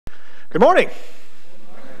Good morning.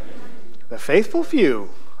 The faithful few.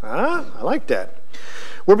 I like that.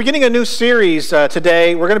 We're beginning a new series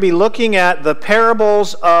today. We're going to be looking at the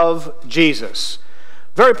parables of Jesus.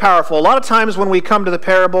 Very powerful. A lot of times when we come to the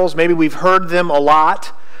parables, maybe we've heard them a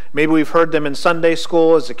lot. Maybe we've heard them in Sunday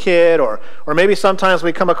school as a kid, or maybe sometimes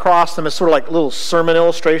we come across them as sort of like little sermon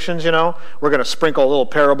illustrations, you know. We're going to sprinkle a little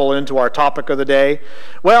parable into our topic of the day.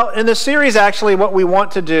 Well, in this series, actually, what we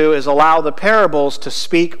want to do is allow the parables to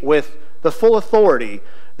speak with the full authority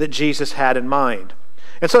that Jesus had in mind.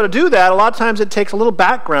 And so to do that, a lot of times it takes a little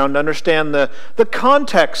background to understand the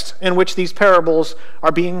context in which these parables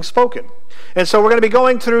are being spoken. And so we're going to be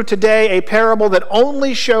going through today a parable that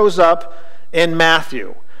only shows up in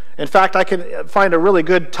Matthew. In fact, I can find a really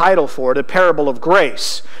good title for it, a parable of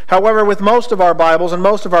grace. However, with most of our Bibles and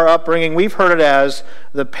most of our upbringing, we've heard it as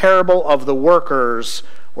the parable of the workers,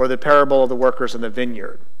 or the parable of the workers in the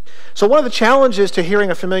vineyard. So one of the challenges to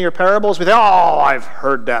hearing a familiar parable is we think, oh, I've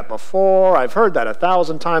heard that before. I've heard that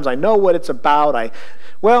 1,000 times. I know what it's about.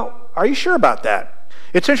 Well, are you sure about that?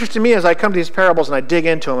 It's interesting to me as I come to these parables and I dig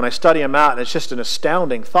into them and I study them out, and it's just an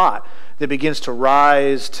astounding thought that begins to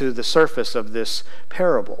rise to the surface of this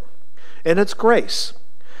parable. And it's grace.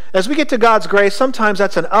 As we get to God's grace, sometimes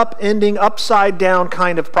that's an upending, upside-down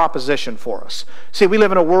kind of proposition for us. See, we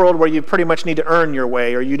live in a world where you pretty much need to earn your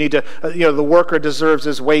way, or you need to, the worker deserves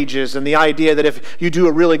his wages, and the idea that if you do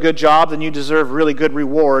a really good job, then you deserve really good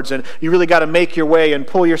rewards, and you really got to make your way and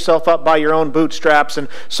pull yourself up by your own bootstraps, and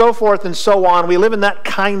so forth and so on. We live in that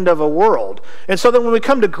kind of a world. And so then when we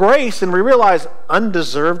come to grace and we realize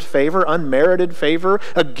undeserved favor, unmerited favor,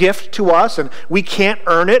 a gift to us, and we can't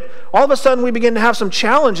earn it, all of a sudden we begin to have some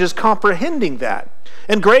challenges comprehending that.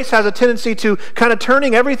 And grace has a tendency to kind of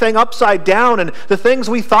turning everything upside down, and the things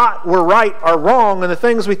we thought were right are wrong, and the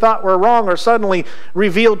things we thought were wrong are suddenly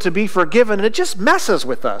revealed to be forgiven, and it just messes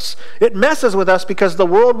with us. It messes with us because the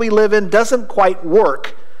world we live in doesn't quite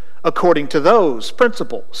work according to those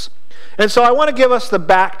principles. And so I want to give us the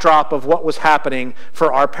backdrop of what was happening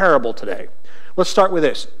for our parable today. Let's start with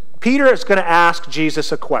this. Peter is going to ask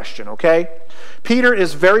Jesus a question, okay? Peter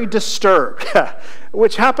is very disturbed,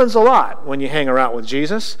 which happens a lot when you hang around with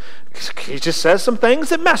Jesus. He just says some things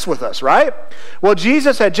that mess with us, right? Well,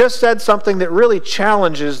 Jesus had just said something that really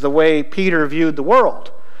challenges the way Peter viewed the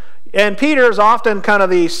world. And Peter is often kind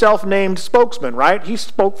of the self-named spokesman, right? He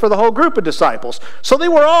spoke for the whole group of disciples. So they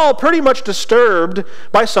were all pretty much disturbed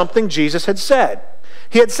by something Jesus had said.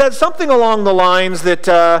 He had said something along the lines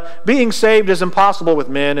that being saved is impossible with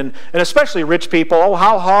men, and especially rich people. Oh,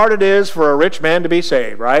 how hard it is for a rich man to be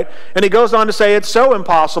saved, right? And he goes on to say it's so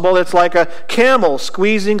impossible, it's like a camel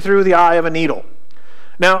squeezing through the eye of a needle.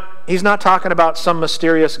 Now, he's not talking about some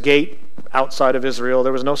mysterious gate outside of Israel.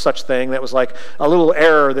 There was no such thing. That was like a little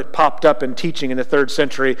error that popped up in teaching in the 3rd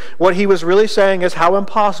century. What he was really saying is how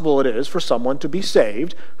impossible it is for someone to be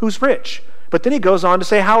saved who's rich. But then he goes on to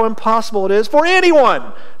say how impossible it is for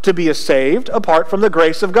anyone to be saved apart from the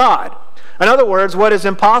grace of God. In other words, what is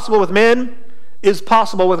impossible with men is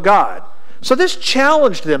possible with God. So this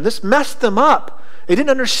challenged them. This messed them up. They didn't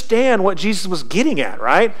understand what Jesus was getting at,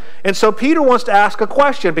 right? And so Peter wants to ask a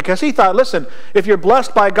question because he thought, listen, if you're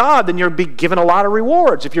blessed by God, then you'll be given a lot of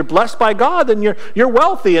rewards. If you're blessed by God, then you're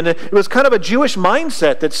wealthy. And it was kind of a Jewish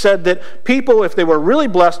mindset that said that people, if they were really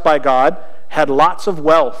blessed by God, had lots of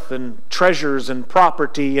wealth and treasures and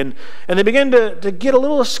property, and they began to get a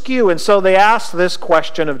little askew, and so they asked this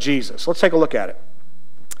question of Jesus. Let's take a look at it.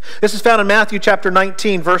 This is found in Matthew chapter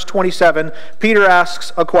 19, verse 27. Peter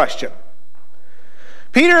asks a question.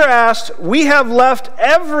 Peter asked, "We have left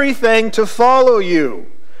everything to follow you.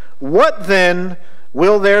 What then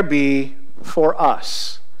will there be for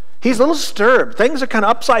us?" He's a little disturbed. Things are kind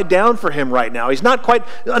of upside down for him right now. He's not quite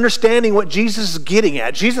understanding what Jesus is getting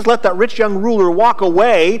at. Jesus let that rich young ruler walk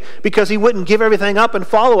away because he wouldn't give everything up and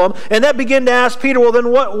follow him. And that began to ask Peter, well,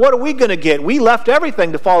 then what are we going to get? We left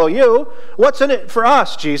everything to follow you. What's in it for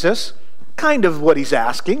us, Jesus? Kind of what he's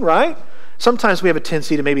asking, right? Sometimes we have a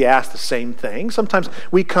tendency to maybe ask the same thing. Sometimes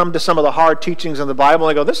we come to some of the hard teachings in the Bible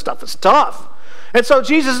and go, this stuff is tough. And so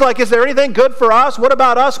Jesus is like, is there anything good for us? What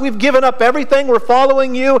about us? We've given up everything. We're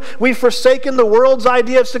following you. We've forsaken the world's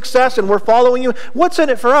idea of success, and we're following you. What's in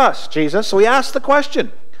it for us, Jesus? So he asks the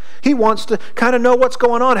question. He wants to kind of know what's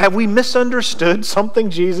going on. Have we misunderstood something,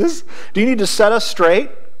 Jesus? Do you need to set us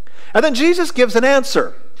straight? And then Jesus gives an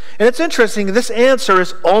answer. And it's interesting, this answer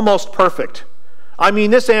is almost perfect. I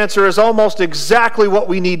mean, this answer is almost exactly what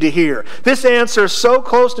we need to hear. This answer is so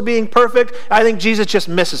close to being perfect, I think Jesus just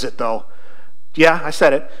misses it, though. Yeah, I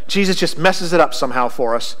said it. Jesus just messes it up somehow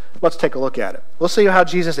for us. Let's take a look at it. We'll see how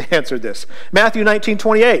Jesus answered this. Matthew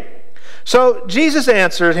 19:28. So Jesus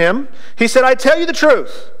answered him. He said, I tell you the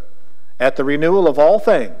truth. At the renewal of all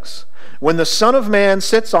things, when the Son of Man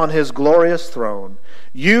sits on his glorious throne,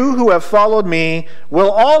 you who have followed me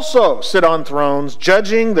will also sit on thrones,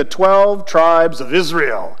 judging the 12 tribes of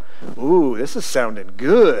Israel. Ooh, this is sounding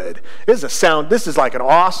good. This is like an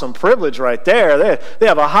awesome privilege right there. They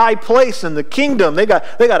have a high place in the kingdom. They got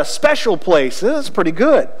a special place. This is pretty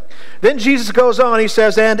good. Then Jesus goes on, he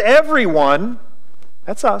says, and everyone,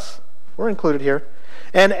 that's us, we're included here,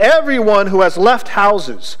 and everyone who has left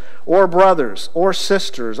houses, or brothers, or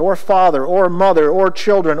sisters, or father, or mother, or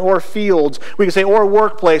children, or fields, we can say, or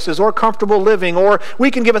workplaces, or comfortable living, or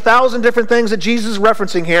we can give 1,000 different things that Jesus is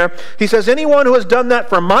referencing here. He says, anyone who has done that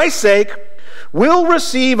for my sake will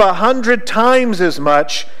receive 100 times as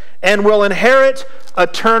much and will inherit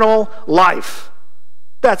eternal life.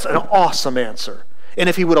 That's an awesome answer. And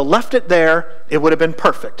if he would have left it there, it would have been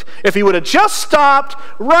perfect. If he would have just stopped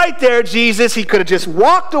right there, Jesus, he could have just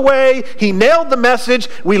walked away. He nailed the message.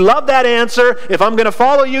 We love that answer. If I'm going to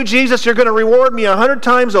follow you, Jesus, you're going to reward me 100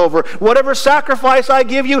 times over. Whatever sacrifice I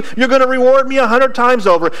give you, you're going to reward me 100 times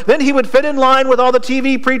over. Then he would fit in line with all the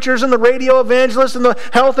TV preachers and the radio evangelists and the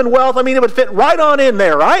health and wealth. I mean, it would fit right on in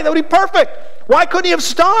there, right? That would be perfect. Why couldn't he have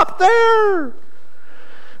stopped there?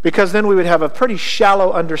 Because then we would have a pretty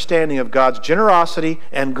shallow understanding of God's generosity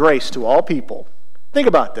and grace to all people. Think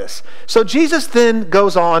about this. So Jesus then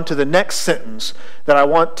goes on to the next sentence that I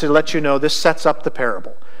want to let you know this sets up the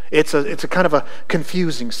parable. It's a kind of a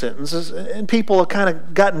confusing sentence, and people have kind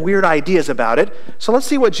of gotten weird ideas about it. So let's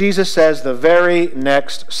see what Jesus says the very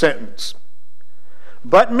next sentence.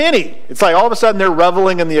 But many, it's like all of a sudden they're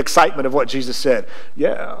reveling in the excitement of what Jesus said.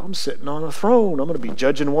 Yeah, I'm sitting on a throne. I'm going to be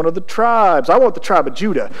judging one of the tribes. I want the tribe of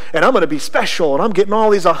Judah, and I'm going to be special, and I'm getting all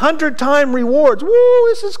these 100-time rewards. Woo,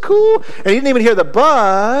 this is cool. And he didn't even hear the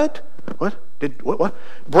but. What?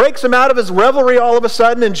 Breaks him out of his revelry all of a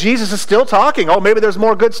sudden, and Jesus is still talking. Oh, maybe there's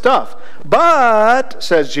more good stuff. But,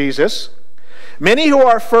 says Jesus, many who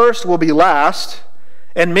are first will be last,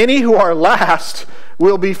 and many who are last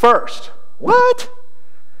will be first. What?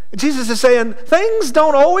 Jesus is saying, things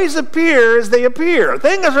don't always appear as they appear.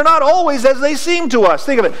 Things are not always as they seem to us.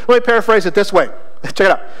 Think of it. Let me paraphrase it this way. Check it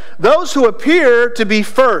out. Those who appear to be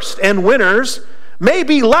first and winners may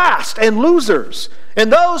be last and losers.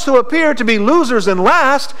 And those who appear to be losers and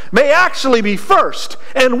last may actually be first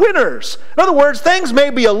and winners. In other words, things may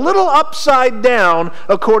be a little upside down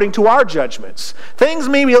according to our judgments. Things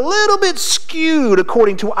may be a little bit skewed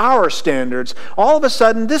according to our standards. All of a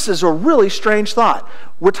sudden, this is a really strange thought.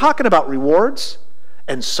 We're talking about rewards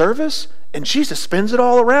and service, and Jesus spins it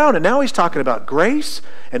all around. And now he's talking about grace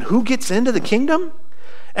and who gets into the kingdom.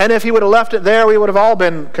 And if he would have left it there, we would have all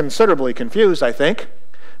been considerably confused, I think.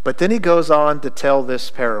 But then he goes on to tell this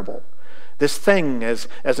parable. This thing, as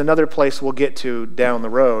another place we'll get to down the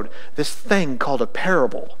road, this thing called a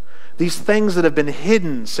parable. These things that have been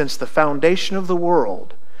hidden since the foundation of the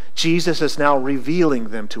world, Jesus is now revealing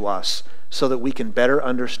them to us so that we can better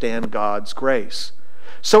understand God's grace.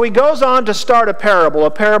 So he goes on to start a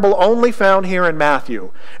parable only found here in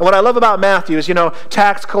Matthew. And what I love about Matthew is,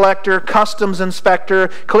 tax collector, customs inspector.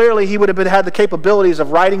 Clearly he would have had the capabilities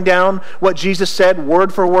of writing down what Jesus said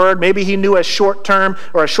word for word. Maybe he knew a shorthand,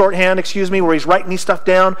 where he's writing these stuff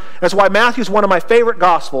down. That's why Matthew's one of my favorite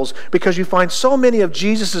gospels, because you find so many of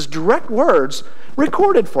Jesus' direct words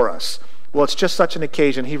recorded for us. Well, it's just such an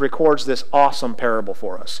occasion. He records this awesome parable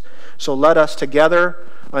for us. So let us together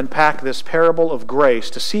unpack this parable of grace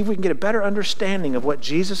to see if we can get a better understanding of what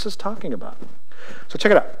Jesus is talking about. So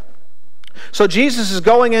check it out. So Jesus is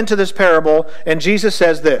going into this parable, and Jesus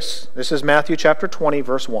says this. This is Matthew chapter 20,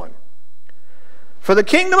 verse 1. For the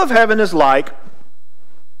kingdom of heaven is like...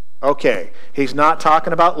 Okay, he's not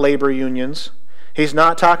talking about labor unions. He's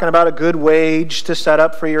not talking about a good wage to set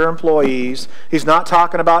up for your employees. He's not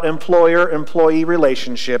talking about employer-employee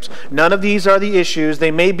relationships. None of these are the issues.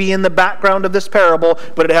 They may be in the background of this parable,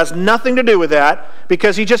 but it has nothing to do with that,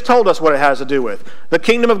 because he just told us what it has to do with. The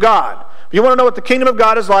kingdom of God. If you want to know what the kingdom of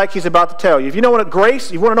God is like, he's about to tell you. If you want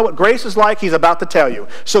to know what grace is like, he's about to tell you.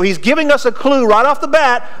 So he's giving us a clue right off the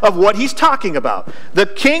bat of what he's talking about. The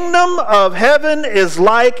kingdom of heaven is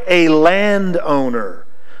like a landowner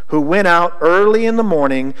who went out early in the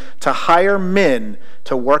morning to hire men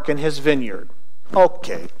to work in his vineyard.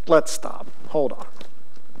 Okay, let's stop. Hold on.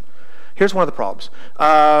 Here's one of the problems.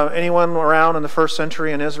 Anyone around in the first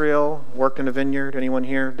century in Israel worked in a vineyard? Anyone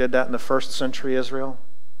here did that in the first century Israel?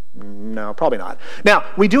 No, probably not. Now,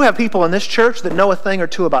 we do have people in this church that know a thing or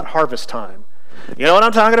two about harvest time. You know what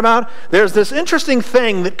I'm talking about? There's this interesting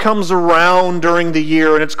thing that comes around during the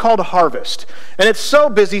year, and it's called a harvest. And it's so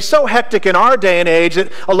busy, so hectic in our day and age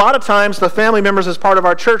that a lot of times the family members as part of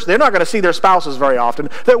our church, they're not going to see their spouses very often.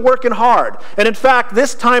 They're working hard. And in fact,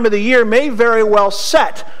 this time of the year may very well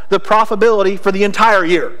set the profitability for the entire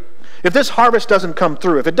year. If this harvest doesn't come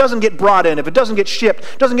through, if it doesn't get brought in, if it doesn't get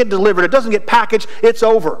shipped, doesn't get delivered, it doesn't get packaged, it's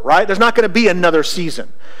over, right? There's not going to be another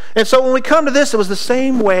season. And so when we come to this, it was the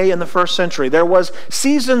same way in the first century. There was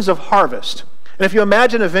seasons of harvest. And if you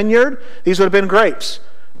imagine a vineyard, these would have been grapes.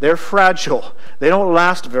 They're fragile. They don't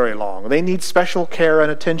last very long. They need special care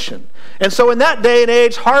and attention. And so in that day and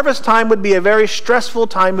age, harvest time would be a very stressful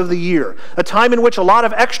time of the year, a time in which a lot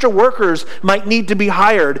of extra workers might need to be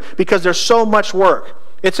hired because there's so much work.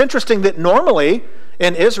 It's interesting that normally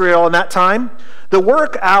in Israel in that time, the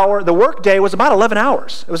work day was about 11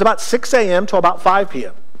 hours. It was about 6 a.m. to about 5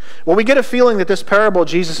 p.m. Well, we get a feeling that this parable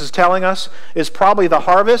Jesus is telling us is probably the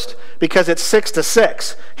harvest because it's 6 to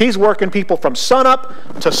 6. He's working people from sunup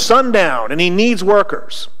to sundown, and he needs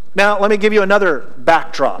workers. Now, let me give you another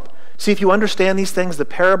backdrop. See, if you understand these things, the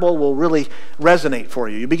parable will really resonate for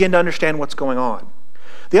you. You begin to understand what's going on.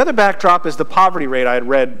 The other backdrop is the poverty rate I had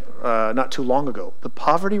read not too long ago. The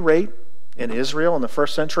poverty rate in Israel in the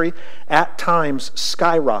first century at times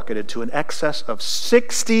skyrocketed to an excess of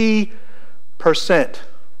 60%.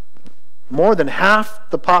 More than half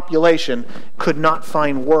the population could not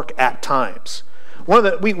find work at times.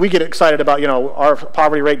 We get excited about, our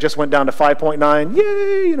poverty rate just went down to 5.9.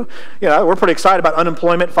 Yay! We're pretty excited about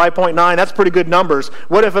unemployment, 5.9. That's pretty good numbers.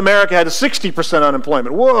 What if America had a 60%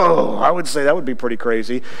 unemployment? Whoa! I would say that would be pretty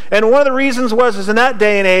crazy. And one of the reasons is in that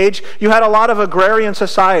day and age, you had a lot of agrarian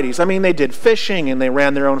societies. I mean, they did fishing and they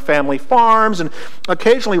ran their own family farms, and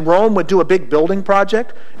occasionally Rome would do a big building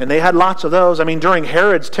project, and they had lots of those. I mean, during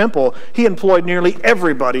Herod's temple, he employed nearly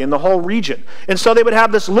everybody in the whole region. And so they would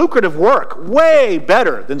have this lucrative work, way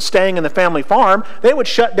better than staying in the family farm. They would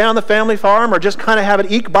shut down the family farm or just kind of have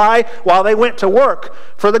it eke by while they went to work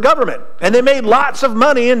for the government. And they made lots of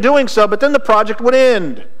money in doing so, but then the project would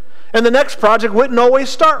end. And the next project wouldn't always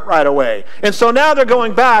start right away. And so now they're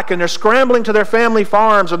going back and they're scrambling to their family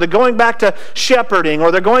farms, or they're going back to shepherding,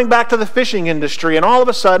 or they're going back to the fishing industry, and all of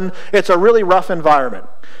a sudden it's a really rough environment.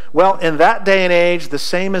 Well, in that day and age, the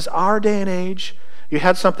same as our day and age, you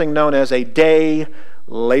had something known as a day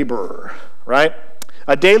laborer. Right?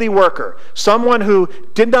 A daily worker, someone who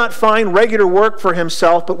did not find regular work for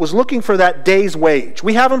himself but was looking for that day's wage.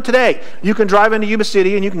 We have them today. You can drive into Yuba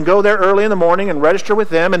City and you can go there early in the morning and register with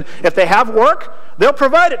them, and if they have work, they'll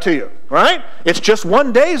provide it to you, right? It's just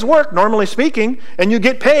one day's work, normally speaking, and you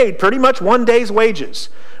get paid pretty much one day's wages.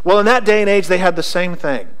 Well, in that day and age, they had the same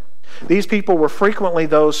thing. These people were frequently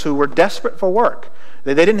those who were desperate for work.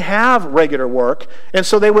 They didn't have regular work, and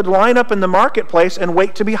so they would line up in the marketplace and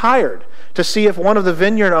wait to be hired to see if one of the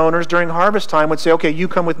vineyard owners during harvest time would say, okay, you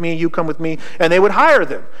come with me, and they would hire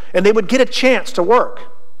them, and they would get a chance to work.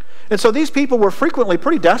 And so these people were frequently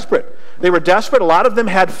pretty desperate. They were desperate. A lot of them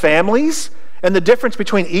had families, and the difference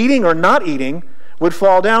between eating or not eating would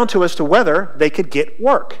fall down to as to whether they could get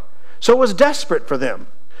work. So it was desperate for them.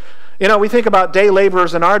 We think about day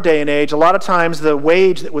laborers in our day and age. A lot of times the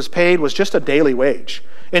wage that was paid was just a daily wage.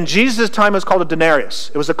 In Jesus' time, it was called a denarius.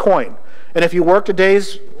 It was a coin. And if you worked a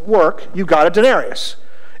day's work, you got a denarius.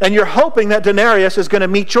 And you're hoping that denarius is going to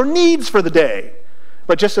meet your needs for the day.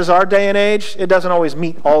 But just as our day and age, it doesn't always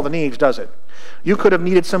meet all the needs, does it? You could have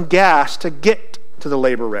needed some gas to get to the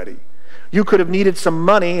labor ready. You could have needed some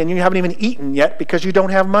money, and you haven't even eaten yet because you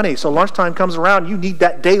don't have money. So lunchtime comes around, you need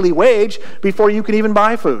that daily wage before you can even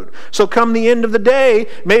buy food. So come the end of the day,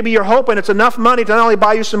 maybe you're hoping it's enough money to not only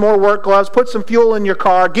buy you some more work gloves, put some fuel in your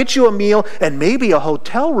car, get you a meal, and maybe a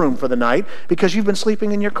hotel room for the night because you've been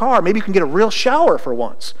sleeping in your car. Maybe you can get a real shower for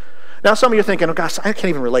once. Now some of you are thinking, oh gosh, I can't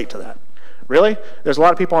even relate to that. Really? There's a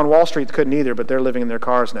lot of people on Wall Street that couldn't either, but they're living in their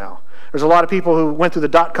cars now. There's a lot of people who went through the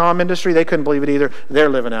dot-com industry. They couldn't believe it either. They're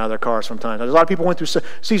living out of their cars sometimes. There's a lot of people who went through,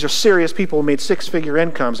 these are serious people who made six-figure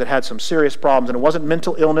incomes that had some serious problems, and it wasn't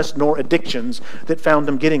mental illness nor addictions that found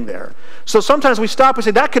them getting there. So sometimes we stop and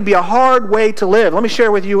say, that could be a hard way to live. Let me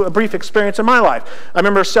share with you a brief experience in my life. I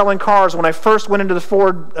remember selling cars. When I first went into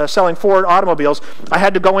the selling Ford automobiles, I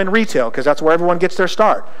had to go in retail because that's where everyone gets their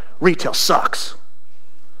start. Retail sucks.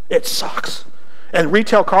 It sucks. And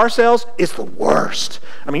retail car sales is the worst.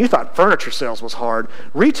 I mean, you thought furniture sales was hard.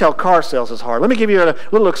 Retail car sales is hard. Let me give you a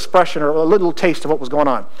little expression or a little taste of what was going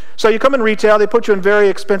on. So you come in retail, they put you in very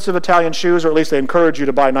expensive Italian shoes, or at least they encourage you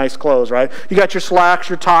to buy nice clothes, right? You got your slacks,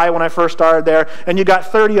 your tie when I first started there, and you got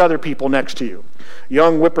 30 other people next to you.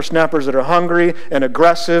 Young whippersnappers that are hungry and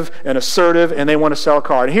aggressive and assertive, and they want to sell a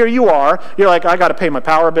car. And here you are. You're like, I got to pay my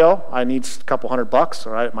power bill. I need a couple $100,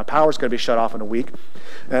 all right? My power's going to be shut off in a week.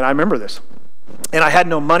 And I remember this. And I had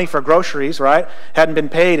no money for groceries, right? Hadn't been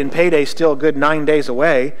paid, and payday's still a good 9 days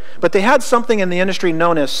away. But they had something in the industry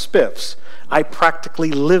known as spiffs. I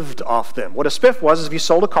practically lived off them. What a spiff was is if you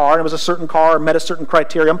sold a car and it was a certain car or met a certain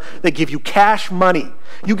criterion, they give you cash money.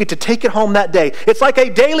 You get to take it home that day. It's like a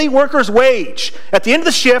daily worker's wage. At the end of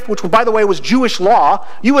the shift, which by the way was Jewish law,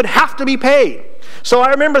 you would have to be paid. So I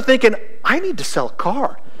remember thinking, I need to sell a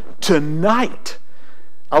car tonight.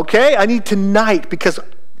 Okay? I need tonight because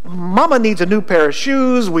Mama needs a new pair of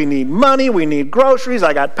shoes. We need money. We need groceries.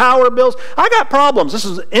 I got power bills. I got problems. This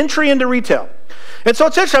is entry into retail. And so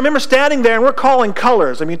it's interesting. I remember standing there and we're calling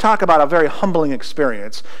colors. I mean, talk about a very humbling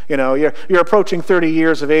experience. You know, you're approaching 30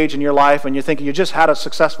 years of age in your life and you're thinking you just had a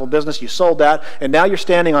successful business, you sold that, and now you're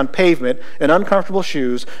standing on pavement in uncomfortable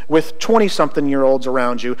shoes with 20-something-year-olds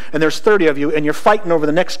around you, and there's 30 of you, and you're fighting over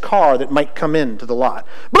the next car that might come into the lot.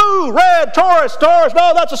 Blue, red, Taurus,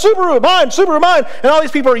 no, that's a Subaru, mine, and all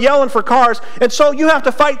these people are yelling for cars, and so you have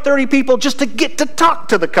to fight 30 people just to get to talk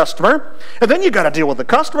to the customer, and then you got to deal with the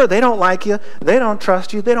customer. They don't like you. They don't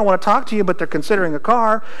trust you. They don't want to talk to you, but they're considering a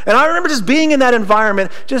car. And I remember just being in that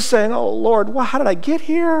environment, just saying, oh, Lord, how did I get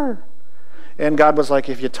here? And God was like,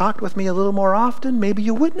 if you talked with me a little more often, maybe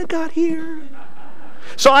you wouldn't have got here.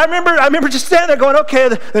 So I remember just standing there going, okay,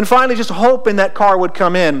 then finally just hoping that car would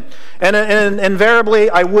come in. And invariably,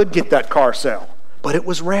 I would get that car sale. But it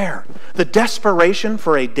was rare. The desperation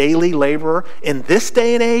for a daily laborer in this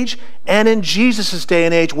day and age and in Jesus' day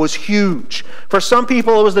and age was huge. For some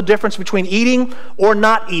people, it was the difference between eating or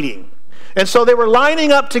not eating. And so they were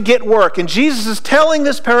lining up to get work. And Jesus is telling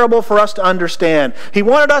this parable for us to understand. He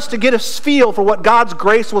wanted us to get a feel for what God's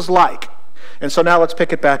grace was like. And so now let's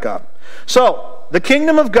pick it back up. So, the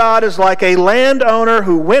kingdom of God is like a landowner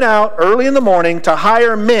who went out early in the morning to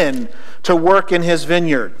hire men to work in his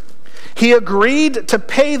vineyard. He agreed to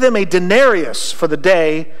pay them a denarius for the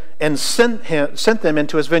day and sent them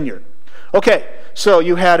into his vineyard. Okay, so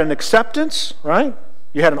you had an acceptance, right?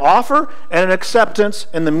 You had an offer and an acceptance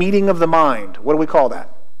in the meeting of the mind. What do we call that?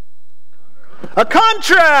 A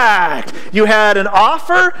contract! You had an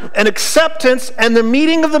offer, an acceptance, and the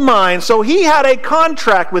meeting of the mind. So he had a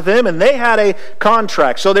contract with them, and they had a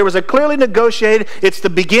contract. So there was a clearly negotiated, it's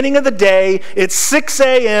the beginning of the day, it's 6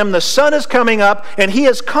 a.m., the sun is coming up, and he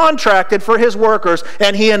has contracted for his workers,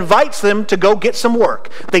 and he invites them to go get some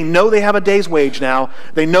work. They know they have a day's wage now.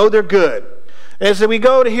 They know they're good. As we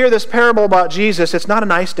go to hear this parable about Jesus, it's not a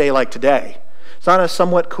nice day like today. It's not a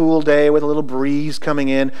somewhat cool day with a little breeze coming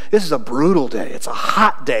in. This is a brutal day. It's a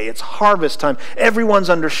hot day. It's harvest time. Everyone's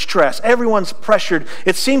under stress. Everyone's pressured.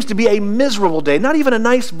 It seems to be a miserable day. Not even a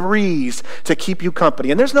nice breeze to keep you company.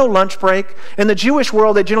 And there's no lunch break. In the Jewish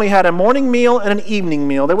world, they generally had a morning meal and an evening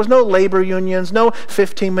meal. There was no labor unions, no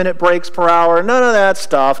 15-minute breaks per hour, none of that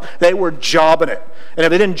stuff. They were jobbing it. And if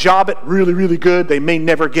they didn't job it really, really good, they may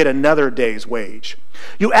never get another day's wage.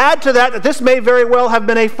 You add to that this may very well have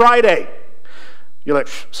been a Friday. You're like,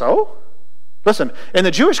 so? Listen, in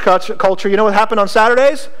the Jewish culture, you know what happened on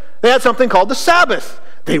Saturdays? They had something called the Sabbath.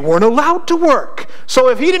 They weren't allowed to work. So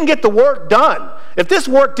if he didn't get the work done, if this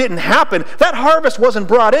work didn't happen, that harvest wasn't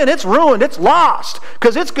brought in. It's ruined. It's lost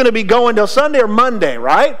because it's going to be going till Sunday or Monday,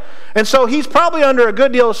 right? And so he's probably under a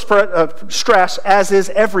good deal of stress, as is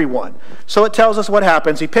everyone. So it tells us what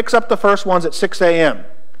happens. He picks up the first ones at 6 a.m.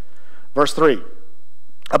 Verse 3.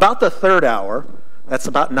 About the third hour, that's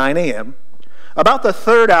about 9 a.m., about the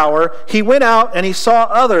third hour, he went out and he saw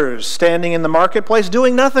others standing in the marketplace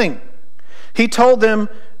doing nothing. He told them,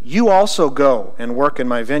 you also go and work in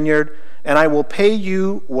my vineyard, and I will pay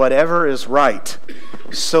you whatever is right.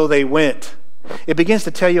 So they went. It begins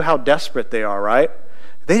to tell you how desperate they are, right?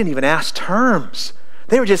 They didn't even ask terms.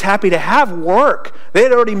 They were just happy to have work. They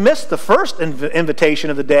had already missed the first invitation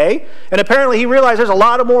of the day, and apparently he realized there's a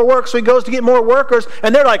lot of more work, so he goes to get more workers,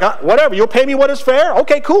 and they're like, whatever, you'll pay me what is fair?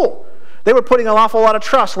 Okay, cool. They were putting an awful lot of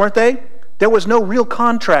trust, weren't they? There was no real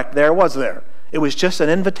contract there, was there? It was just an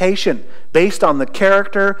invitation based on the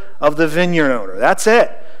character of the vineyard owner. That's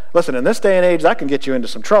it. Listen, in this day and age, that can get you into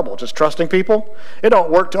some trouble, just trusting people. It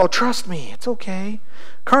don't work to, oh, trust me, it's okay.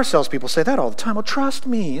 Car salespeople say that all the time. Oh, trust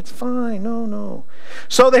me, it's fine. No.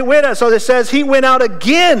 So it says he went out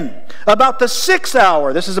again about the 6th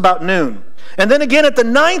hour. This is about noon. And then again at the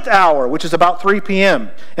 9th hour, which is about 3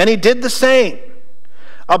 p.m. And he did the same.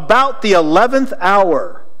 About the 11th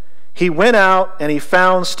hour, he went out and he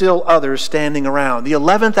found still others standing around. The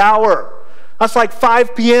 11th hour. That's like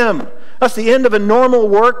 5 p.m. That's the end of a normal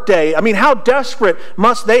work day. I mean, how desperate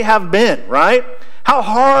must they have been, right? How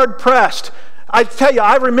hard pressed. I tell you,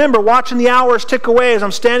 I remember watching the hours tick away as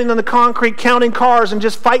I'm standing on the concrete counting cars and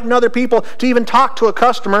just fighting other people to even talk to a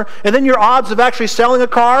customer. And then your odds of actually selling a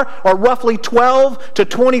car are roughly 12 to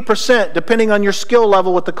 20% depending on your skill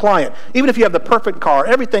level with the client. Even if you have the perfect car,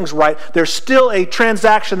 everything's right, there's still a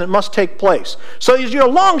transaction that must take place. So you're a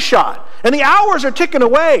long shot. And the hours are ticking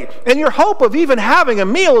away. And your hope of even having a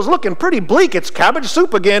meal is looking pretty bleak. It's cabbage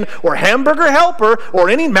soup again, or hamburger helper, or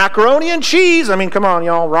any macaroni and cheese. I mean, come on,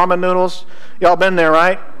 y'all, ramen noodles. Y'all been there,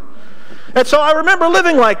 right? And so I remember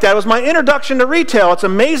living like that. It was my introduction to retail. It's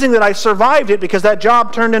amazing that I survived it because that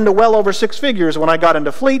job turned into well over 6 figures when I got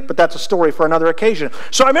into fleet, but that's a story for another occasion.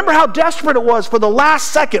 So I remember how desperate it was for the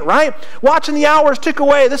last second, right? Watching the hours tick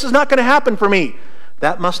away. This is not going to happen for me.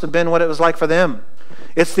 That must have been what it was like for them.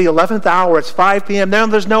 It's the 11th hour. It's 5 p.m. Now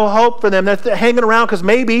there's no hope for them. They're hanging around because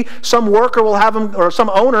maybe some worker will have them, or some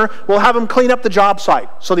owner will have them clean up the job site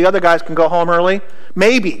so the other guys can go home early.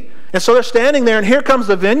 Maybe. And so they're standing there, and here comes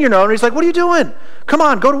the vineyard owner. He's like, what are you doing? Come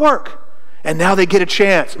on, go to work. And now they get a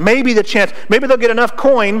chance. Maybe they'll get enough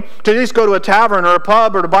coin to at least go to a tavern or a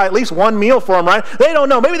pub or to buy at least one meal for them, right? They don't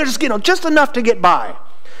know. Maybe they're just getting just enough to get by.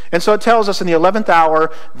 And so it tells us in the 11th hour,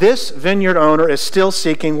 this vineyard owner is still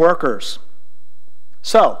seeking workers.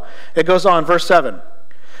 So it goes on, verse 7.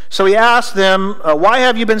 So he asked them, why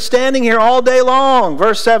have you been standing here all day long?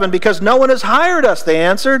 Verse 7, because no one has hired us, they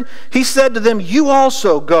answered. He said to them, you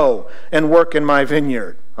also go and work in my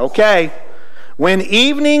vineyard. Okay. When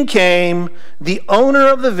evening came, the owner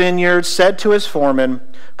of the vineyard said to his foreman,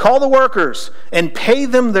 call the workers and pay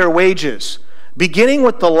them their wages, beginning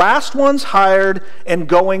with the last ones hired and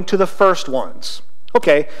going to the first ones.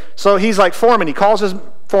 Okay, so he's like foreman. He calls his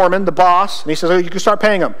foreman, the boss, and he says, oh, you can start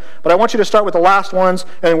paying them. But I want you to start with the last ones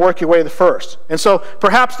and work your way to the first. And so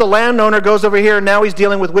perhaps the landowner goes over here, and now he's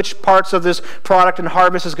dealing with which parts of this product and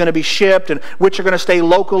harvest is going to be shipped and which are going to stay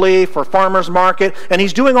locally for farmer's market. And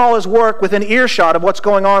he's doing all his work within earshot of what's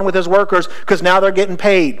going on with his workers because now they're getting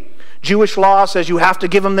paid. Jewish law says you have to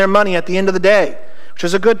give them their money at the end of the day, which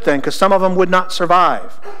is a good thing because some of them would not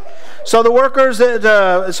survive. So the workers,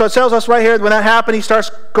 so it tells us right here, when that happened, he starts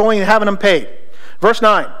going and having them paid. Verse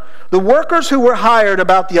 9, the workers who were hired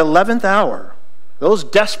about the 11th hour, those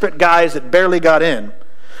desperate guys that barely got in,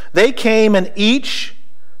 they came and each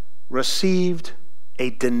received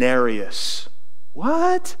a denarius.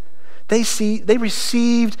 What? They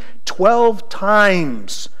received 12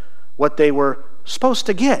 times what they were supposed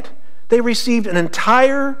to get. They received an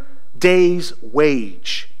entire day's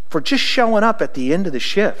wage for just showing up at the end of the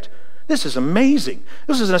shift. This is amazing.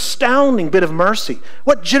 This is an astounding bit of mercy.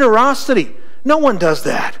 What generosity. No one does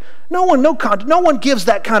that. No one gives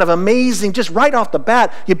that kind of amazing, just right off the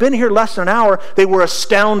bat. You've been here less than an hour. They were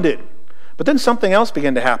astounded. But then something else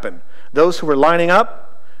began to happen. Those who were lining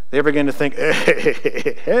up, they began to think,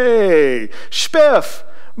 hey, spiff,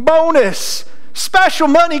 bonus, special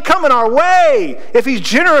money coming our way. If he's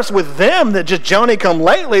generous with them that just Johnny come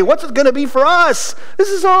lately, what's it going to be for us? This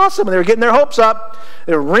is awesome. And they were getting their hopes up.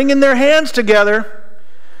 They were wringing their hands together.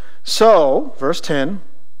 So, verse 10,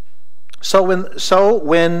 so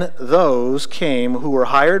when those came who were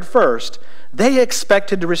hired first, they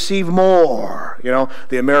expected to receive more. You know,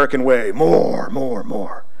 the American way,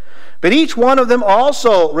 more. But each one of them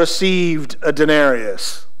also received a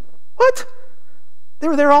denarius. What? They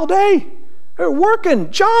were there all day. They were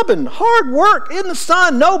working, jobbing, hard work in the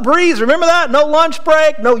sun, no breeze. Remember that? No lunch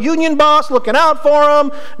break, no union boss looking out for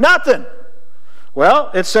them, nothing.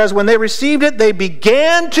 Well, it says when they received it, they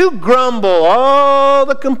began to grumble. Oh,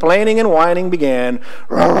 the complaining and whining began.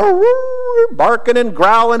 Barking and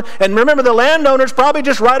growling. And remember, the landowner's probably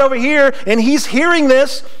just right over here, and he's hearing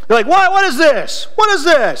this. They're like, what is this? What is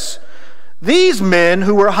this? These men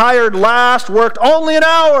who were hired last worked only an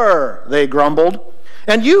hour, they grumbled.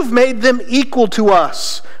 And you've made them equal to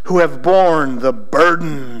us who have borne the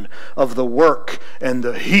burden of the work and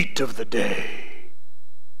the heat of the day.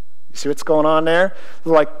 You see what's going on there?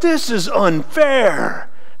 They're like, this is unfair.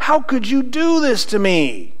 How could you do this to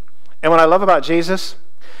me? And what I love about Jesus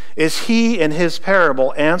is he in his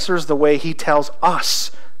parable answers the way he tells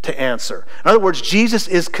us to answer. In other words, Jesus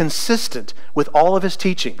is consistent with all of his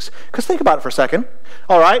teachings. Because think about it for a second.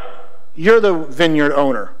 All right, you're the vineyard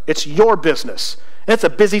owner. It's your business. And it's a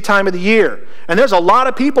busy time of the year. And there's a lot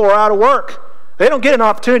of people who are out of work. They don't get an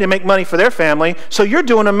opportunity to make money for their family. So you're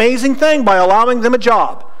doing an amazing thing by allowing them a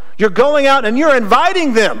job. You're going out and you're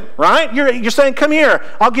inviting them, right? You're saying, come here,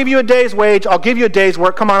 I'll give you a day's wage, I'll give you a day's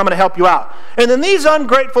work, come on, I'm going to help you out. And then these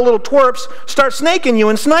ungrateful little twerps start snaking you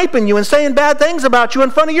and sniping you and saying bad things about you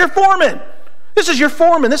in front of your foreman. This is your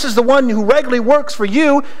foreman. This is the one who regularly works for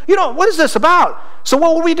you. You know, what is this about? So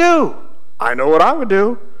what will we do? I know what I would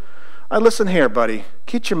do. Listen here, buddy.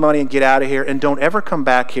 Get your money and get out of here, and don't ever come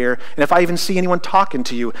back here. And if I even see anyone talking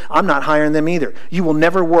to you, I'm not hiring them either. You will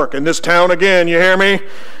never work in this town again, you hear me?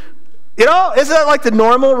 You know, isn't that like the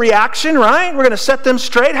normal reaction, right? We're going to set them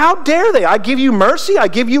straight. How dare they? I give you mercy, I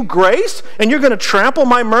give you grace, and you're going to trample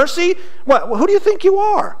my mercy? What? Who do you think you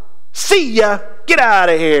are? See ya. Get out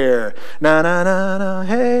of here. Na, na, na, na,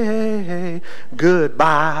 hey, hey, hey.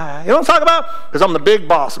 Goodbye. You know what I'm talking about? Because I'm the big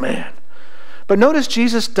boss man. But notice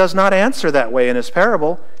Jesus does not answer that way in his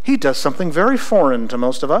parable. He does something very foreign to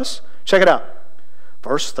most of us. Check it out.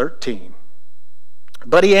 Verse 13.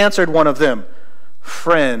 But he answered one of them,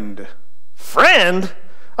 friend. Friend?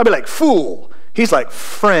 I'd be like, fool. He's like,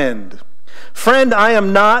 friend. Friend, I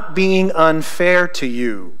am not being unfair to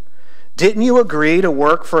you. Didn't you agree to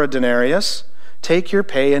work for a denarius? Take your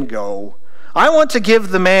pay and go. I want to give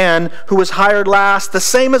the man who was hired last the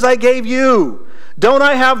same as I gave you. Don't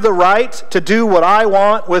I have the right to do what I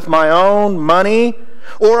want with my own money?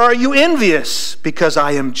 Or are you envious because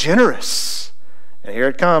I am generous? And here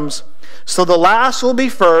it comes. So the last will be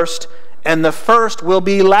first, and the first will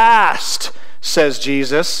be last, says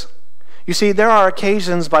Jesus. You see, there are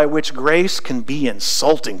occasions by which grace can be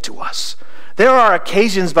insulting to us. There are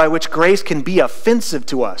occasions by which grace can be offensive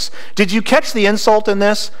to us. Did you catch the insult in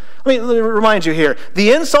this? Let me remind you here.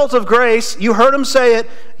 The insult of grace, you heard him say it,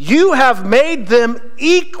 you have made them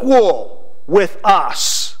equal with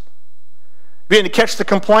us. Beginning to catch the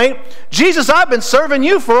complaint? Jesus, I've been serving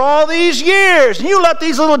you for all these years. And you let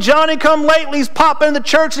these little Johnny-come-latelys pop into the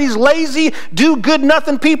church, these lazy,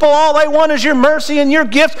 do-good-nothing people. All they want is your mercy and your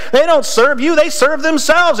gifts. They don't serve you. They serve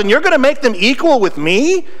themselves. And you're going to make them equal with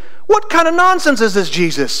me? What kind of nonsense is this,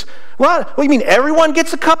 Jesus? What you mean everyone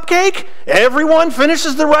gets a cupcake? Everyone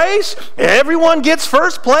finishes the race? Everyone gets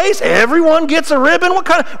first place? Everyone gets a ribbon?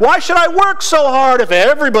 Why should I work so hard if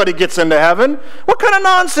everybody gets into heaven? What kind of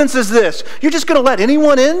nonsense is this? You're just going to let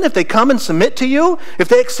anyone in if they come and submit to you? If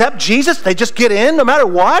they accept Jesus, they just get in no matter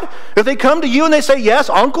what? If they come to you and they say, yes,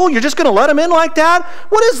 uncle, you're just going to let them in like that?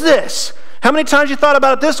 What is this? How many times you thought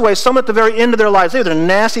about it this way? Some at the very end of their lives, they're a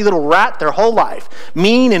nasty little rat their whole life.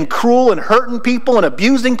 Mean and cruel and hurting people and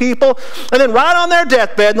abusing people. And then right on their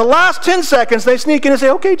deathbed, in the last 10 seconds, they sneak in and say,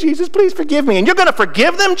 okay, Jesus, please forgive me. And you're going to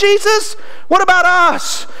forgive them, Jesus? What about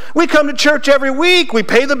us? We come to church every week. We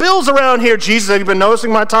pay the bills around here. Jesus, have you been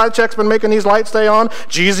noticing my tithe check's been making these lights stay on?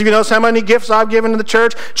 Jesus, have you noticed how many gifts I've given to the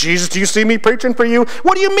church? Jesus, do you see me preaching for you?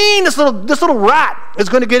 What do you mean this little rat is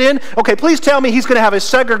going to get in? Okay, please tell me he's going to have a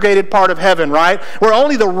segregated part of heaven, right? Where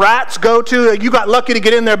only the rats go to. You got lucky to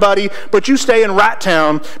get in there, buddy, but you stay in Rat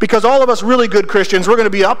Town because all of us really good Christians, we're going to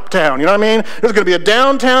be uptown. You know what I mean? There's going to be a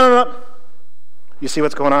downtown and up. You see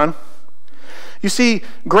what's going on? You see,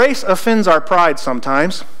 grace offends our pride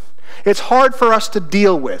sometimes. It's hard for us to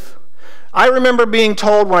deal with. I remember being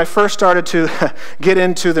told when I first started to get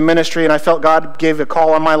into the ministry and I felt God gave a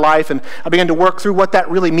call on my life and I began to work through what that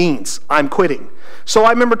really means. I'm quitting. So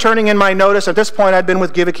I remember turning in my notice. At this point, I'd been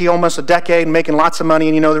with Giveke almost a decade and making lots of money,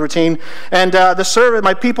 and you know the routine. And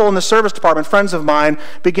my people in the service department, friends of mine,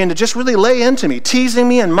 began to just really lay into me, teasing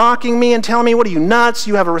me and mocking me and telling me, what are you, nuts?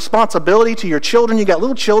 You have a responsibility to your children. You got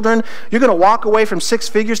little children. You're going to walk away from 6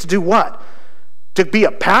 figures to do what? To be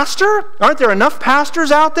a pastor? Aren't there enough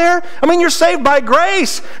pastors out there? I mean, you're saved by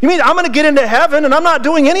grace. You mean I'm going to get into heaven and I'm not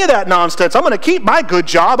doing any of that nonsense. I'm going to keep my good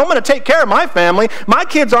job. I'm going to take care of my family. My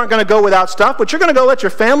kids aren't going to go without stuff, but you're going to go let your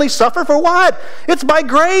family suffer for what? It's by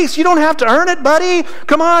grace. You don't have to earn it, buddy.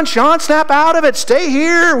 Come on, Sean, snap out of it. Stay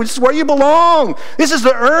here. This is where you belong. This is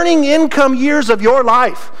the earning income years of your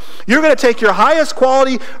life. You're going to take your highest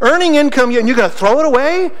quality earning income and you're going to throw it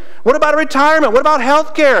away? What about retirement? What about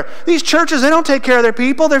health care? These churches, they don't take care of their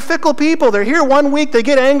people. They're fickle people. They're here one week, they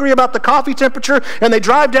get angry about the coffee temperature, and they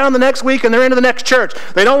drive down the next week and they're into the next church.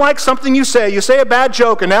 They don't like something you say. You say a bad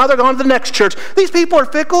joke, and now they're going to the next church. These people are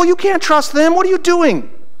fickle. You can't trust them. What are you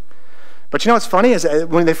doing? But you know what's funny is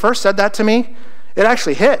when they first said that to me, it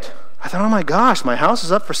actually hit. I thought, oh my gosh, my house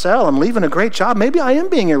is up for sale. I'm leaving a great job. Maybe I am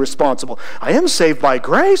being irresponsible. I am saved by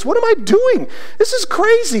grace. What am I doing? This is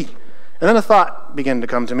crazy. And then a thought began to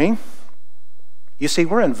come to me. You see,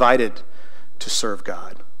 we're invited to serve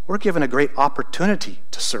God. We're given a great opportunity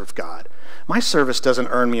to serve God. My service doesn't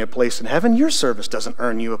earn me a place in heaven. Your service doesn't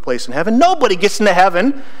earn you a place in heaven. Nobody gets into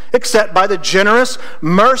heaven except by the generous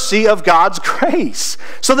mercy of God's grace.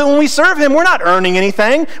 So that when we serve him, we're not earning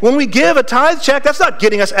anything. When we give a tithe check, that's not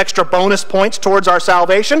getting us extra bonus points towards our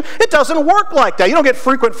salvation. It doesn't work like that. You don't get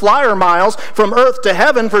frequent flyer miles from earth to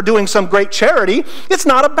heaven for doing some great charity. It's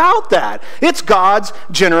not about that. It's God's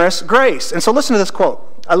generous grace. And so listen to this quote.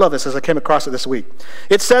 I love this as I came across it this week.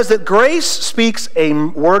 It says that grace speaks a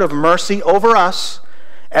word of mercy over us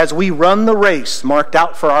as we run the race marked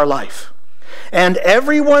out for our life. And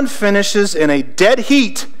everyone finishes in a dead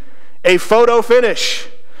heat, a photo finish.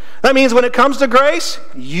 That means when it comes to grace,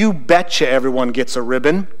 you betcha everyone gets a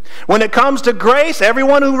ribbon. When it comes to grace,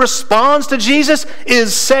 everyone who responds to Jesus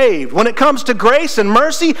is saved. When it comes to grace and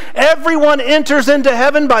mercy, everyone enters into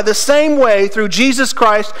heaven by the same way through Jesus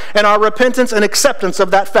Christ and our repentance and acceptance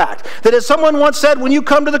of that fact. That as someone once said, when you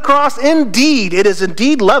come to the cross, indeed, it is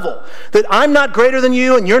indeed level. That I'm not greater than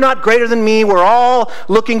you and you're not greater than me. We're all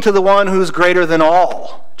looking to the one who's greater than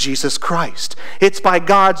all. Jesus Christ. It's by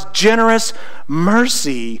God's generous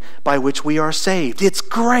mercy by which we are saved. It's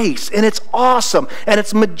grace, and it's awesome, and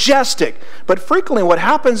it's majestic. But frequently what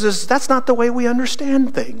happens is that's not the way we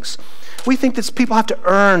understand things. We think that people have to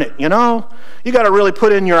earn it, you know? You got to really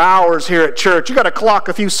put in your hours here at church. You got to clock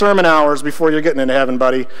a few sermon hours before you're getting into heaven,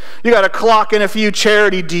 buddy. You got to clock in a few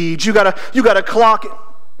charity deeds. You got to clock it.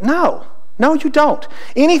 No, you don't.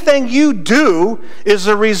 Anything you do is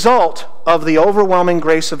a result of the overwhelming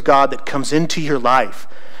grace of God that comes into your life,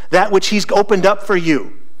 that which he's opened up for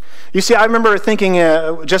you. You see, I remember thinking,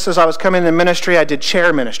 just as I was coming into ministry, I did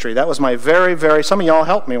chair ministry. That was my some of y'all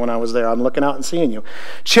helped me when I was there. I'm looking out and seeing you.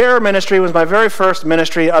 Chair ministry was my very first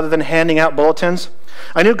ministry other than handing out bulletins.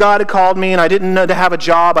 I knew God had called me, and I didn't know to have a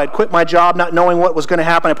job. I'd quit my job not knowing what was going to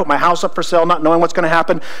happen. I put my house up for sale not knowing what's going to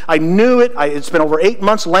happen. I knew it. It's been over 8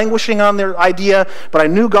 months languishing on the idea, but I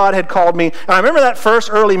knew God had called me. And I remember that first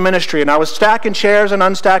early ministry, and I was stacking chairs and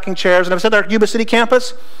unstacking chairs, and I was at our Yuba City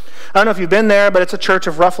campus. I don't know if you've been there, but it's a church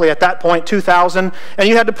of roughly, at that point, 2,000. And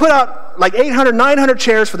you had to put out like 800, 900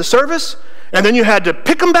 chairs for the service, and then you had to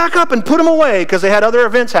pick them back up and put them away because they had other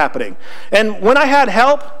events happening. And when I had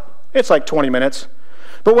help, it's like 20 minutes.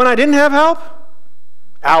 But when I didn't have help,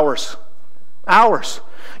 hours.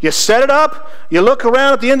 You set it up, you look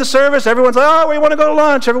around at the end of the service, everyone's like, oh, we want to go to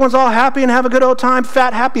lunch. Everyone's all happy and have a good old time.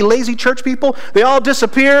 Fat, happy, lazy church people. They all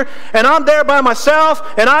disappear, and I'm there by myself,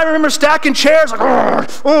 and I remember stacking chairs, like,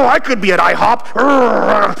 oh, I could be at IHOP.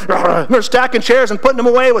 I remember stacking chairs and putting them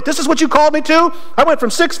away with, this is what you called me to? I went from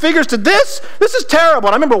 6 figures to this? This is terrible.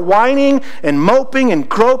 And I remember whining and moping and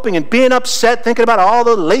groping and being upset, thinking about all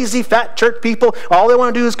the lazy, fat church people. All they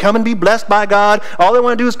want to do is come and be blessed by God. All they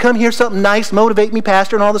want to do is come hear something nice, motivate me,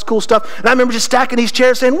 pastor, and all this cool stuff. And I remember just stacking these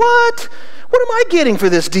chairs saying, what am I getting for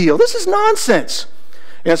this deal? This is nonsense.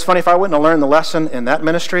 And it's funny, if I wouldn't have learned the lesson in that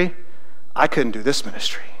ministry, I couldn't do this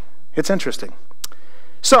ministry. It's interesting.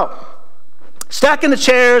 So, stacking the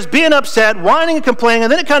chairs, being upset, whining and complaining,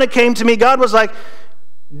 and then it kind of came to me, God was like,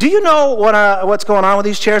 do you know what's going on with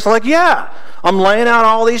these chairs? I'm like, yeah, I'm laying out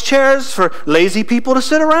all these chairs for lazy people to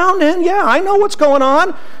sit around in. Yeah, I know what's going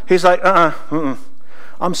on. He's like,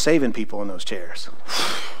 I'm saving people in those chairs.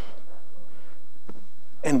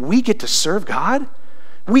 And we get to serve God?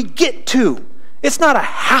 We get to. It's not a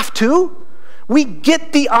have to. We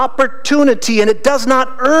get the opportunity, and it does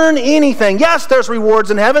not earn anything. Yes, there's rewards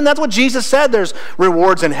in heaven. That's what Jesus said. There's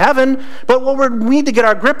rewards in heaven. But what we need to get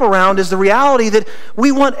our grip around is the reality that we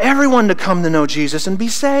want everyone to come to know Jesus and be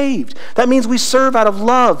saved. That means we serve out of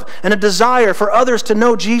love and a desire for others to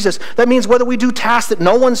know Jesus. That means whether we do tasks that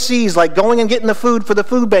no one sees, like going and getting the food for the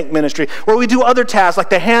food bank ministry, or we do other tasks like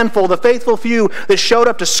the handful, the faithful few that showed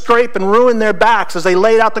up to scrape and ruin their backs as they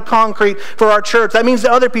laid out the concrete for our church. That means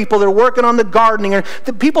the other people that are working on the gardening, or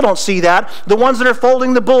the people don't see that. The ones that are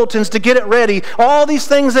folding the bulletins to get it ready, all these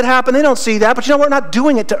things that happen, they don't see that. But you know, we're not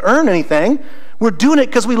doing it to earn anything. We're doing it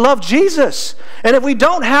because we love Jesus. And if we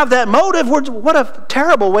don't have that motive, what a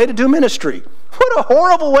terrible way to do ministry. What a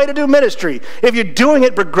horrible way to do ministry if you're doing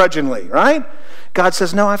it begrudgingly, right? God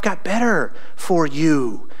says, no, I've got better for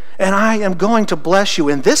you. And I am going to bless you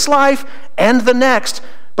in this life and the next.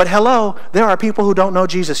 But hello, there are people who don't know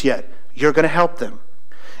Jesus yet. You're going to help them.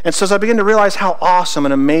 And so as I begin to realize how awesome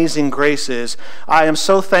and amazing grace is, I am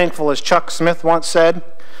so thankful, as Chuck Smith once said,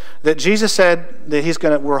 that Jesus said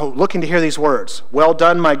that we're looking to hear these words, well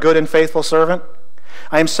done, my good and faithful servant.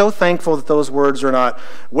 I am so thankful that those words are not,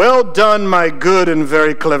 well done, my good and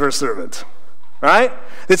very clever servant. right?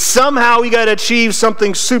 That somehow we got to achieve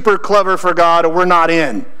something super clever for God or we're not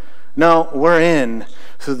in. No, we're in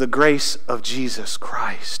through the grace of Jesus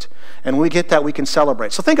Christ. And when we get that, we can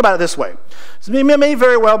celebrate. So think about it this way. We may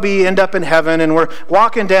very well end up in heaven, and we're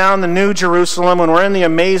walking down the New Jerusalem, and we're in the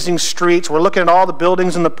amazing streets. We're looking at all the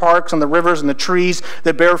buildings and the parks and the rivers and the trees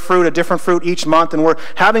that bear fruit, a different fruit each month, and we're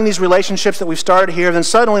having these relationships that we've started here. Then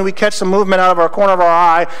suddenly we catch some movement out of our corner of our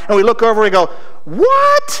eye, and we look over and we go,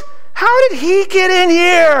 what? How did he get in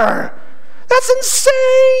here? That's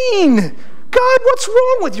insane! God, what's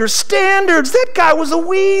wrong with your standards? That guy was a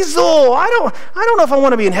weasel. I don't know if I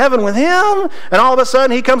want to be in heaven with him. And all of a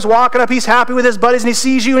sudden he comes walking up, he's happy with his buddies, and he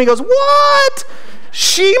sees you and he goes, what?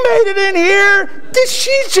 She made it in here?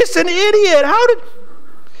 She's just an idiot.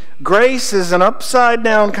 Grace is an upside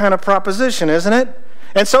down kind of proposition, isn't it?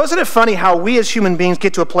 And so isn't it funny how we as human beings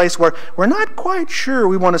get to a place where we're not quite sure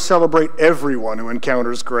we want to celebrate everyone who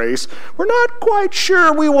encounters grace. We're not quite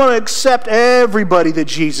sure we want to accept everybody that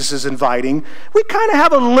Jesus is inviting. We kind of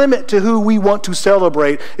have a limit to who we want to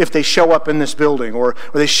celebrate if they show up in this building or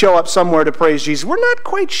they show up somewhere to praise Jesus. We're not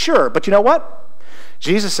quite sure. But you know what?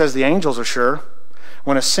 Jesus says the angels are sure.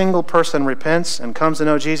 When a single person repents and comes to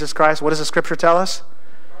know Jesus Christ, what does the Scripture tell us?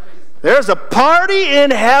 There's a party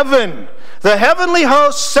in heaven. The heavenly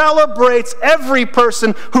host celebrates every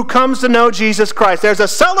person who comes to know Jesus Christ. There's a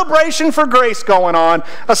celebration for grace going on,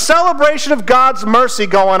 a celebration of God's mercy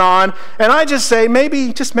going on, and I just say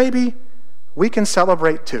maybe, just maybe, we can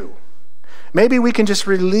celebrate too. Maybe we can just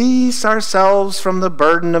release ourselves from the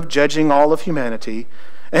burden of judging all of humanity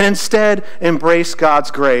and instead embrace God's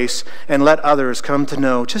grace and let others come to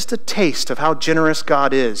know just a taste of how generous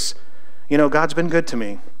God is. You know, God's been good to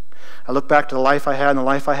me. I look back to the life I had and the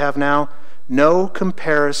life I have now. No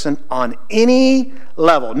comparison on any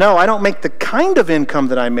level. No, I don't make the kind of income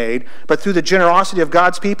that I made, but through the generosity of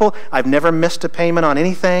God's people, I've never missed a payment on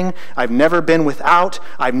anything. I've never been without.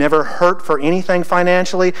 I've never hurt for anything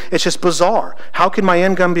financially. It's just bizarre. How can my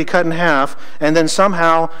income be cut in half and then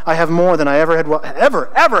somehow I have more than I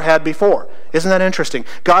ever had before? Isn't that interesting?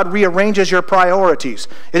 God rearranges your priorities.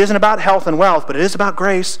 It isn't about health and wealth, but it is about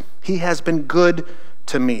grace. He has been good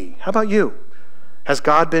to me. How about you? Has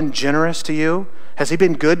God been generous to you? Has he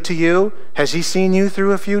been good to you? Has he seen you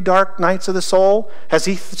through a few dark nights of the soul? Has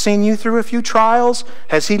he seen you through a few trials?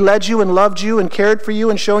 Has he led you and loved you and cared for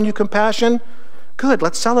you and shown you compassion? Good,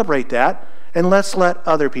 let's celebrate that, and let's let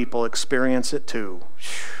other people experience it too.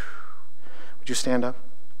 Would you stand up?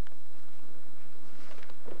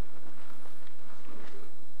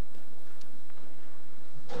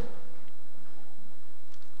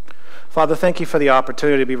 Father, thank you for the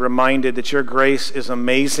opportunity to be reminded that your grace is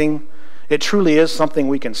amazing. It truly is something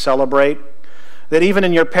we can celebrate. That even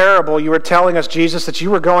in your parable, you were telling us, Jesus, that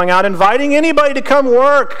you were going out inviting anybody to come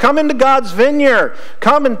work. Come into God's vineyard.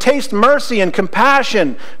 Come and taste mercy and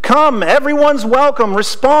compassion. Come, everyone's welcome.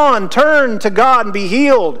 Respond, turn to God and be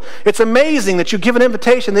healed. It's amazing that you give an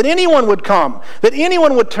invitation that anyone would come, that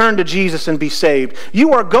anyone would turn to Jesus and be saved.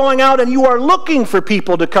 You are going out and you are looking for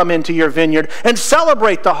people to come into your vineyard and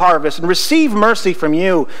celebrate the harvest and receive mercy from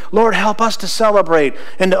you. Lord, help us to celebrate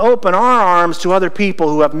and to open our arms to other people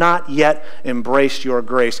who have not yet embraced your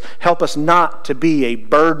grace. Help us not to be a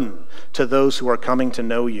burden to those who are coming to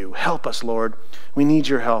know you. Help us, Lord. We need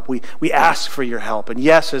your help. We ask for your help. And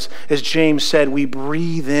yes, as James said, we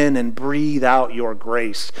breathe in and breathe out your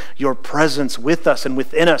grace, your presence with us and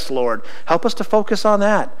within us, Lord. Help us to focus on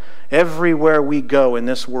that. Everywhere we go in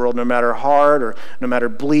this world, no matter hard or no matter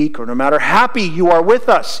bleak or no matter happy, you are with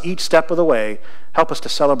us each step of the way. Help us to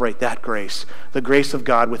celebrate that grace, the grace of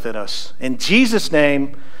God within us. In Jesus'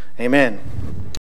 name, amen.